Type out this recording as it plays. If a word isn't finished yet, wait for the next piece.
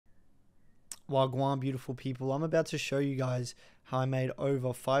Wagwan, beautiful people. I'm about to show you guys how I made over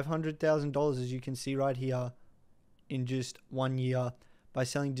 $500,000, as you can see right here, in just 1 year by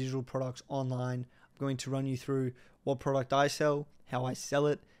selling digital products online. I'm going to run you through what product I sell, how I sell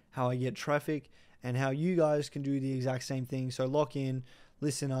it, how I get traffic, and how you guys can do the exact same thing. So lock in,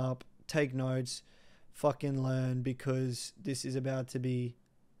 listen up, take notes, fucking learn, because this is about to be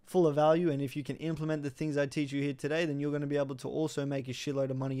full of value. And if you can implement the things I teach you here today, then you're going to be able to also make a shitload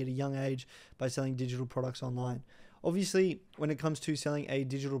of money at a young age by selling digital products online. Obviously, when it comes to selling a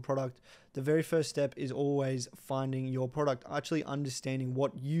digital product, the very first step is always finding your product, actually understanding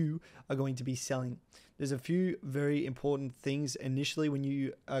what you are going to be selling. There's a few very important things initially when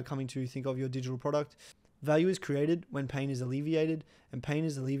you are coming to think of your digital product. Value is created when pain is alleviated, and pain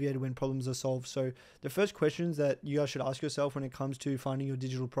is alleviated when problems are solved. So the first questions that you guys should ask yourself when it comes to finding your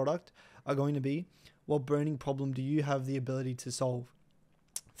digital product are going to be, what burning problem do you have the ability to solve?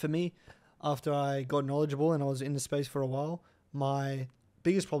 For me, after I got knowledgeable and I was in the space for a while, my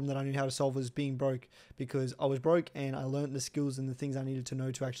biggest problem that I knew how to solve was being broke, because I was broke and I learned the skills and the things I needed to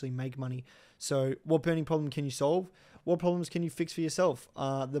know to actually make money. So what burning problem can you solve? What problems can you fix for yourself?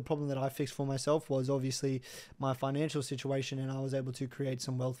 The problem that I fixed for myself was obviously my financial situation, and I was able to create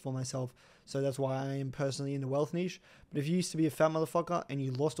some wealth for myself. So that's why I am personally in the wealth niche. But if you used to be a fat motherfucker and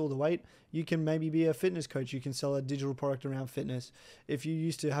you lost all the weight, you can maybe be a fitness coach. You can sell a digital product around fitness. If you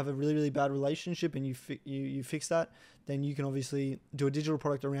used to have a really, really bad relationship and you fix that, then you can obviously do a digital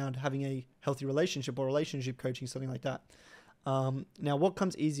product around having a healthy relationship, or relationship coaching, something like that. Now, what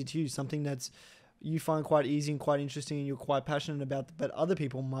comes easy to you? Something that's you find quite easy and quite interesting and you're quite passionate about, but other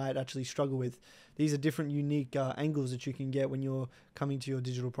people might actually struggle with. These are different unique angles that you can get when you're coming to your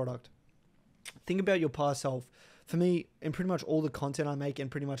digital product. Think about your past self. For me, in pretty much all the content I make and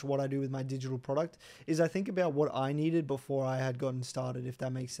pretty much what I do with my digital product is I think about what I needed before I had gotten started, if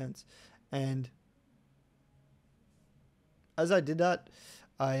that makes sense. And as I did that,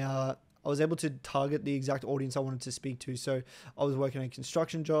 I was able to target the exact audience I wanted to speak to. So I was working a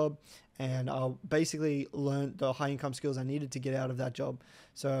construction job, and I basically learned the high income skills I needed to get out of that job.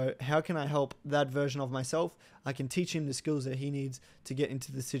 So how can I help that version of myself? I can teach him the skills that he needs to get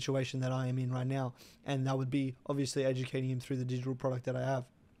into the situation that I am in right now. And that would be obviously educating him through the digital product that I have.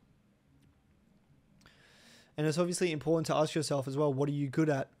 And it's obviously important to ask yourself as well, what are you good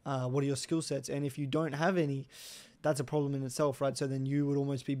at? What are your skill sets? And if you don't have any, that's a problem in itself, right? So then you would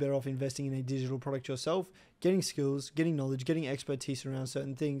almost be better off investing in a digital product yourself, getting skills, getting knowledge, getting expertise around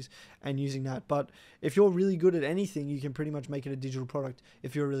certain things and using that. But if you're really good at anything, you can pretty much make it a digital product.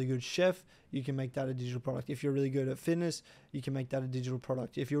 If you're a really good chef, you can make that a digital product. If you're really good at fitness, you can make that a digital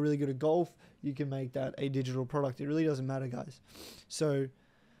product. If you're really good at golf, you can make that a digital product. It really doesn't matter, guys. So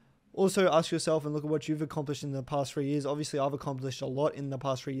also ask yourself and look at what you've accomplished in the past 3 years. Obviously, I've accomplished a lot in the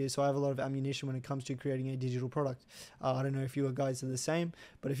past 3 years, so I have a lot of ammunition when it comes to creating a digital product. I don't know if you guys are the same,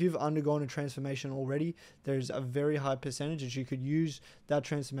 but if you've undergone a transformation already, there's a very high percentage that you could use that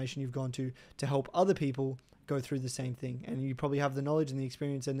transformation you've gone to help other people go through the same thing. And you probably have the knowledge and the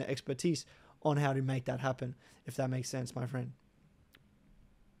experience and the expertise on how to make that happen, if that makes sense, my friend.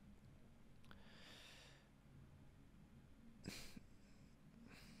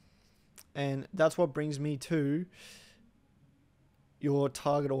 And that's what brings me to your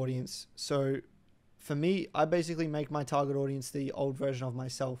target audience. So for me, I basically make my target audience the old version of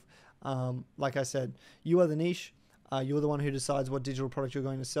myself. Like I said, you are the niche. You're the one who decides what digital product you're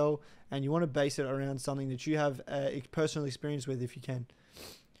going to sell, and you want to base it around something that you have a personal experience with if you can.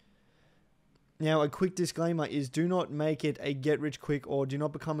 Now, a quick disclaimer is, do not make it a get rich quick, or do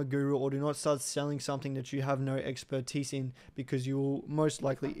not become a guru, or do not start selling something that you have no expertise in, because you will most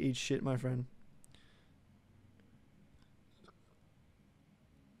likely eat shit, my friend.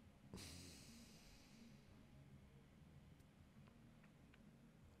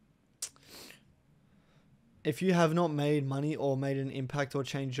 If you have not made money or made an impact or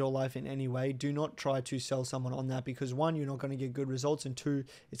changed your life in any way, do not try to sell someone on that, because one, you're not going to get good results, and two,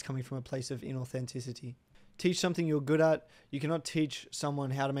 it's coming from a place of inauthenticity. Teach something you're good at. You cannot teach someone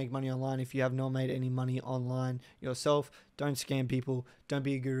how to make money online if you have not made any money online yourself. Don't scam people. Don't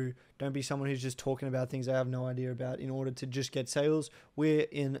be a guru. Don't be someone who's just talking about things they have no idea about in order to just get sales. We're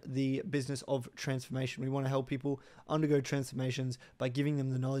in the business of transformation. We want to help people undergo transformations by giving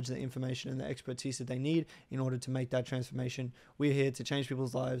them the knowledge, the information, and the expertise that they need in order to make that transformation. We're here to change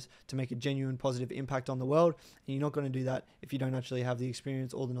people's lives, to make a genuine positive impact on the world. And you're not going to do that if you don't actually have the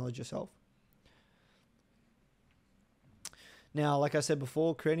experience or the knowledge yourself. Now, like I said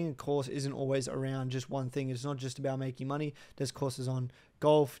before, creating a course isn't always around just one thing. It's not just about making money. There's courses on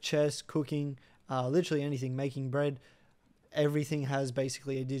golf, chess, cooking, literally anything, making bread. everything has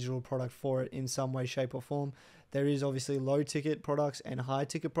basically a digital product for it in some way, shape, or form. There is obviously low ticket products and high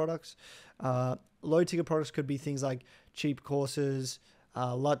ticket products. Low ticket products could be things like cheap courses,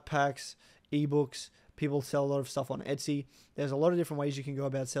 LUT packs, ebooks. People sell a lot of stuff on Etsy. There's a lot of different ways you can go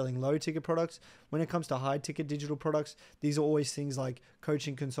about selling low ticket products. When it comes to high ticket digital products, these are always things like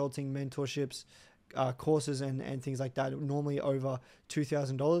coaching, consulting, mentorships, courses and things like that, normally over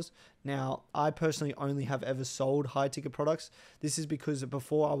 $2,000. Now, I personally only have ever sold high ticket products. This is because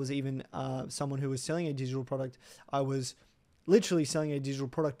before I was even someone who was selling a digital product, I was literally selling a digital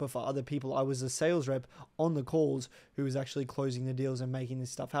product, but for other people. I was a sales rep on the calls who was actually closing the deals and making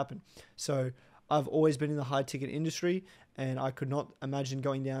this stuff happen. So I've always been in the high ticket industry, and I could not imagine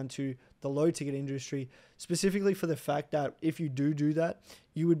going down to the low ticket industry, specifically for the fact that if you do that,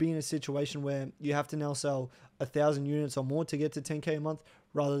 you would be in a situation where you have to now sell 1,000 units or more to get to 10K a month,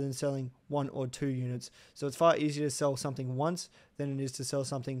 rather than selling 1 or 2 units. So it's far easier to sell something once than it is to sell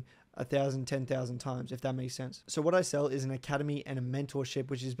something 1,000, 10,000 times, if that makes sense. So what I sell is an academy and a mentorship,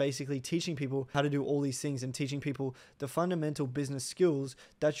 which is basically teaching people how to do all these things and teaching people the fundamental business skills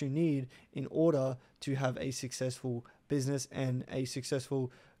that you need in order to have a successful business and a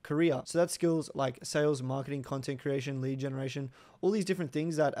successful career. So that's skills like sales, marketing, content creation, lead generation, all these different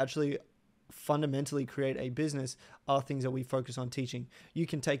things that actually fundamentally create a business are things that we focus on teaching. You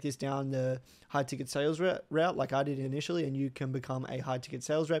can take this down the high ticket sales route like I did initially, and you can become a high ticket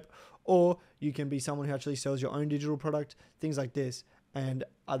sales rep, or you can be someone who actually sells your own digital product, things like this. And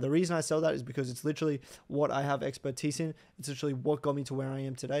the reason I sell that is because it's literally what I have expertise in. It's literally what got me to where I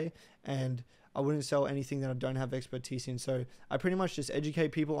am today, and I wouldn't sell anything that I don't have expertise in. So I pretty much just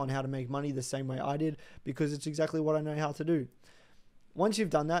educate people on how to make money the same way I did, because it's exactly what I know how to do. Once you've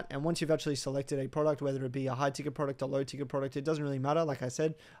done that, and once you've actually selected a product, whether it be a high ticket product or low ticket product, it doesn't really matter. Like I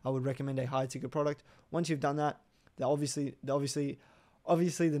said, I would recommend a high ticket product. Once you've done that, obviously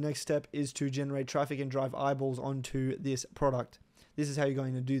the next step is to generate traffic and drive eyeballs onto this product. This is how you're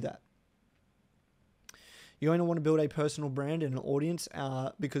going to do that. You're going to want to build a personal brand and an audience,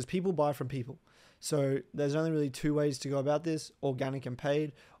 because people buy from people. So there's only really 2 ways to go about this: organic and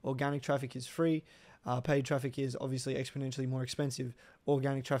paid. Organic traffic is free. Paid traffic is obviously exponentially more expensive.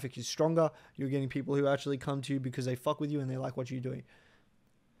 Organic traffic is stronger. You're getting people who actually come to you because they fuck with you and they like what you're doing.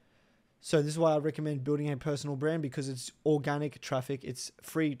 So this is why I recommend building a personal brand, because it's organic traffic, it's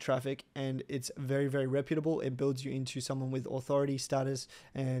free traffic, and it's very, very reputable. It builds you into someone with authority, status,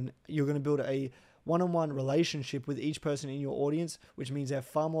 and you're going to build a one-on-one relationship with each person in your audience, which means they're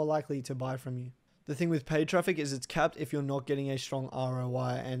far more likely to buy from you. The thing with paid traffic is it's capped if you're not getting a strong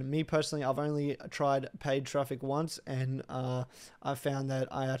ROI. And me personally, I've only tried paid traffic once, and I found that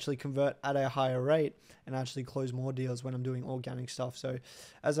I actually convert at a higher rate and actually close more deals when I'm doing organic stuff. So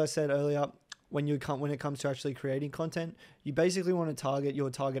as I said earlier, when it comes to actually creating content, you basically want to target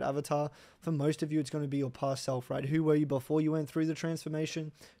your target avatar. For most of you, it's going to be your past self, right? Who were you before you went through the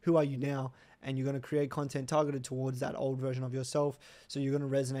transformation? Who are you now? And you're going to create content targeted towards that old version of yourself. So you're going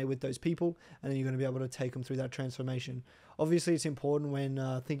to resonate with those people, and then you're going to be able to take them through that transformation. Obviously, it's important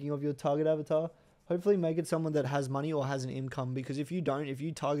when thinking of your target avatar, hopefully make it someone that has money or has an income, because if you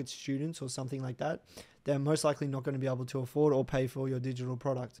target students or something like that, they're most likely not going to be able to afford or pay for your digital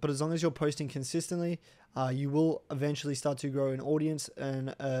product. But as long as you're posting consistently, you will eventually start to grow an audience,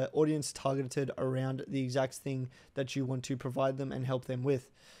 and audience targeted around the exact thing that you want to provide them and help them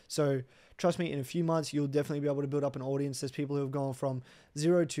with. So trust me, in a few months, you'll definitely be able to build up an audience. There's people who have gone from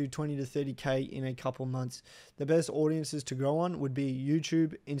 0 to 20 to 30K in a couple months. The best audiences to grow on would be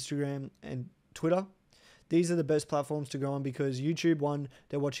YouTube, Instagram, and Twitter. These are the best platforms to go on, because YouTube, one,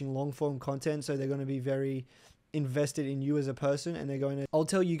 they're watching long form content, so they're going to be very invested in you as a person, and I'll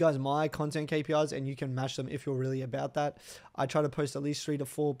tell you guys my content KPIs, and you can match them if you're really about that. I try to post at least 3 to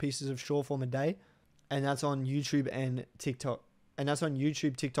 4 pieces of short form a day, and that's on YouTube and TikTok. And that's on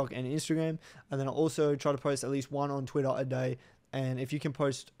YouTube, TikTok, and Instagram. And then I also try to post at least 1 on Twitter a day. And if you can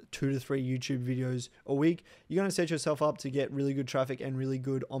post 2 to 3 YouTube videos a week, you're going to set yourself up to get really good traffic and really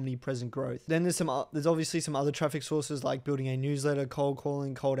good omnipresent growth. Then there's obviously some other traffic sources like building a newsletter, cold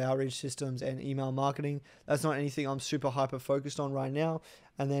calling, cold outreach systems, and email marketing. That's not anything I'm super hyper focused on right now.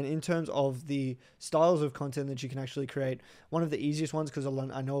 And then in terms of the styles of content that you can actually create, one of the easiest ones, because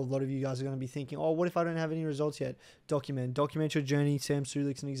I know a lot of you guys are going to be thinking, oh, what if I don't have any results yet? Document your journey. Sam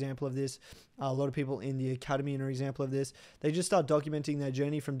Sulik's an example of this. A lot of people in the academy are an example of this. They just start documenting their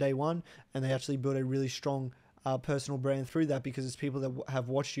journey from day one, and they actually build a really strong personal brand through that, because it's people that have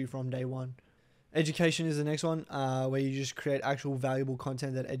watched you from day one. Education is the next one, where you just create actual valuable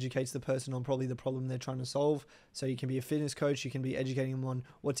content that educates the person on probably the problem they're trying to solve. So you can be a fitness coach, you can be educating them on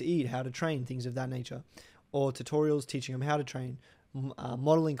what to eat, how to train, things of that nature. or tutorials teaching them how to train,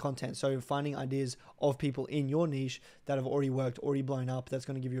 modeling content. So finding ideas of people in your niche that have already worked, already blown up. That's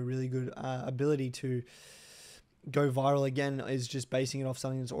going to give you a really good ability to go viral. Again, is just basing it off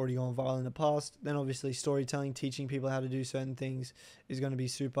something that's already gone viral in the past. Then obviously storytelling, teaching people how to do certain things is going to be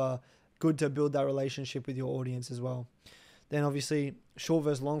super good to build that relationship with your audience as well. Then obviously short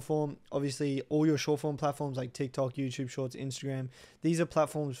versus long form. Obviously all your short form platforms like TikTok, YouTube Shorts, Instagram, these are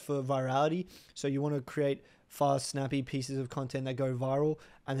platforms for virality. So you want to create fast, snappy pieces of content that go viral.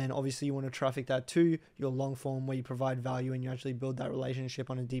 And then obviously you want to traffic that to your long form where you provide value and you actually build that relationship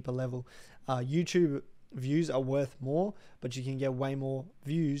on a deeper level. YouTube views are worth more, but you can get way more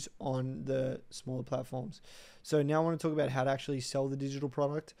views on the smaller platforms. So now I want to talk about how to actually sell the digital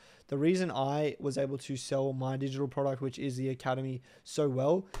product. The reason I was able to sell my digital product, which is the Academy, so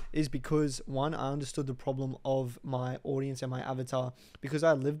well is because, one, I understood the problem of my audience and my avatar because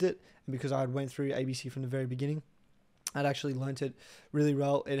I lived it and because I had went through ABC from the very beginning. I'd actually learnt it really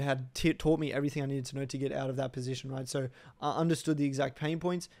well. It had taught me everything I needed to know to get out of that position, right? So I understood the exact pain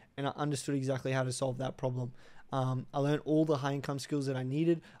points and I understood exactly how to solve that problem. I learned all the high income skills that I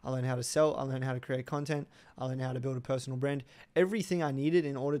needed. I learned how to sell. I learned how to create content. I learned how to build a personal brand. Everything I needed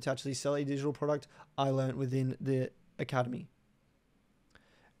in order to actually sell a digital product, I learned within the Academy.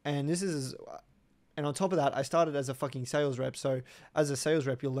 And on top of that, I started as a fucking sales rep. So as a sales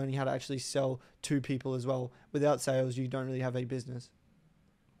rep, you're learning how to actually sell to people as well. Without sales, you don't really have a business.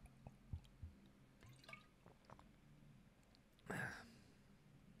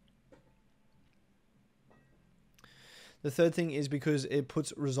 The third thing is because it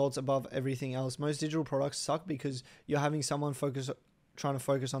puts results above everything else. Most digital products suck because you're having someone trying to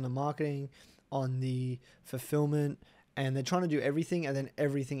focus on the marketing, on the fulfillment, and they're trying to do everything, and then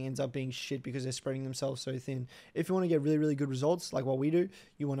everything ends up being shit because they're spreading themselves so thin. If you want to get really, really good results, like what we do,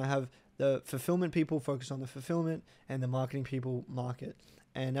 you want to have the fulfillment people focus on the fulfillment and the marketing people market.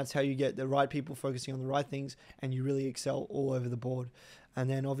 And that's how you get the right people focusing on the right things, and you really excel all over the board. And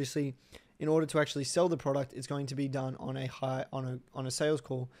then obviously, in order to actually sell the product, it's going to be done on a sales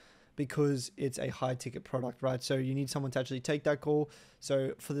call because it's a high ticket product, right? So you need someone to actually take that call.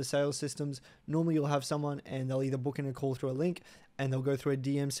 So for the sales systems, normally you'll have someone and they'll either book in a call through a link and they'll go through a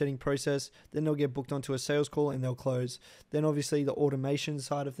DM setting process. Then they'll get booked onto a sales call and they'll close. Then obviously the automation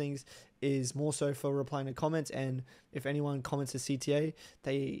side of things is more so for replying to comments. And if anyone comments a CTA,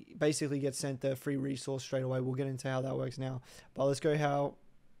 they basically get sent the free resource straight away. We'll get into how that works now. But let's go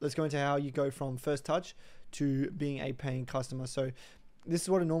into how you go from first touch to being a paying customer. So this is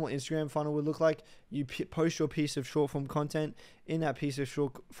what a normal Instagram funnel would look like. You post your piece of short form content. In that piece of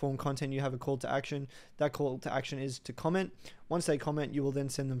short form content, you have a call to action. That call to action is to comment. Once they comment, you will then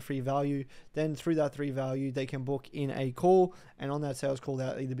send them free value. Then through that free value, they can book in a call. And on that sales call,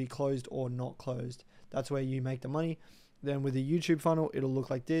 that'll either be closed or not closed. That's where you make the money. Then with a YouTube funnel, it'll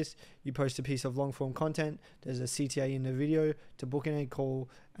look like this. You post a piece of long form content. There's a CTA in the video to book in a call,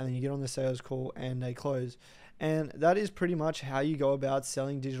 and then you get on the sales call and they close. And that is pretty much how you go about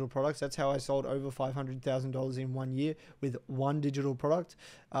selling digital products. That's how I sold over $500,000 in 1 year with one digital product.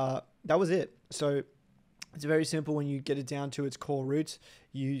 That was it. So it's very simple when you get it down to its core roots.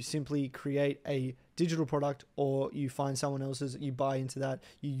 You simply create a digital product, or you find someone else's, you buy into that,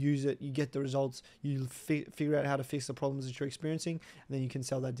 you use it, you get the results, you figure out how to fix the problems that you're experiencing, and then you can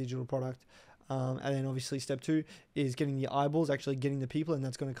sell that digital product. And then obviously step 2 is getting the eyeballs, actually getting the people, and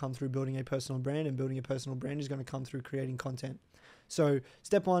that's going to come through building a personal brand, and building a personal brand is going to come through creating content. So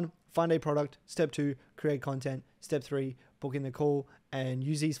step 1, find a product. Step 2, create content. Step 3, book in the call, and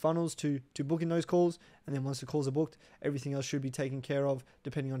use these funnels to book in those calls. And then once the calls are booked, everything else should be taken care of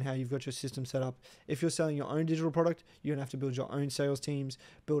depending on how you've got your system set up. If you're selling your own digital product, you're going to have to build your own sales teams,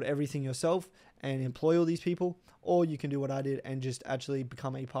 build everything yourself and employ all these people. Or you can do what I did and just actually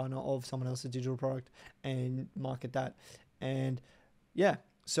become a partner of someone else's digital product and market that. And yeah,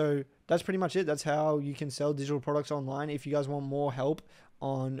 so that's pretty much it. That's how you can sell digital products online. If you guys want more help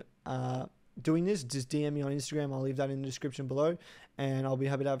on doing this, just DM me on Instagram. I'll leave that in the description below, and I'll be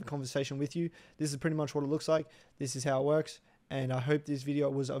happy to have a conversation with you. This is pretty much what it looks like. This is how it works, and I hope this video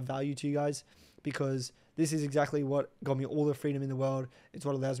was of value to you guys, because this is exactly what got me all the freedom in the world. It's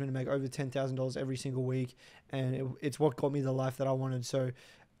what allows me to make over $10,000 every single week, and it's what got me the life that I wanted. So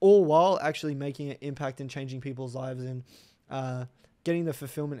all while actually making an impact and changing people's lives, and getting the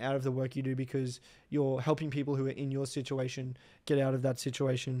fulfillment out of the work you do, because you're helping people who are in your situation get out of that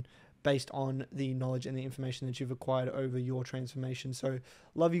situation based on the knowledge and the information that you've acquired over your transformation. So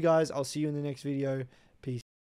love you guys. I'll see you in the next video.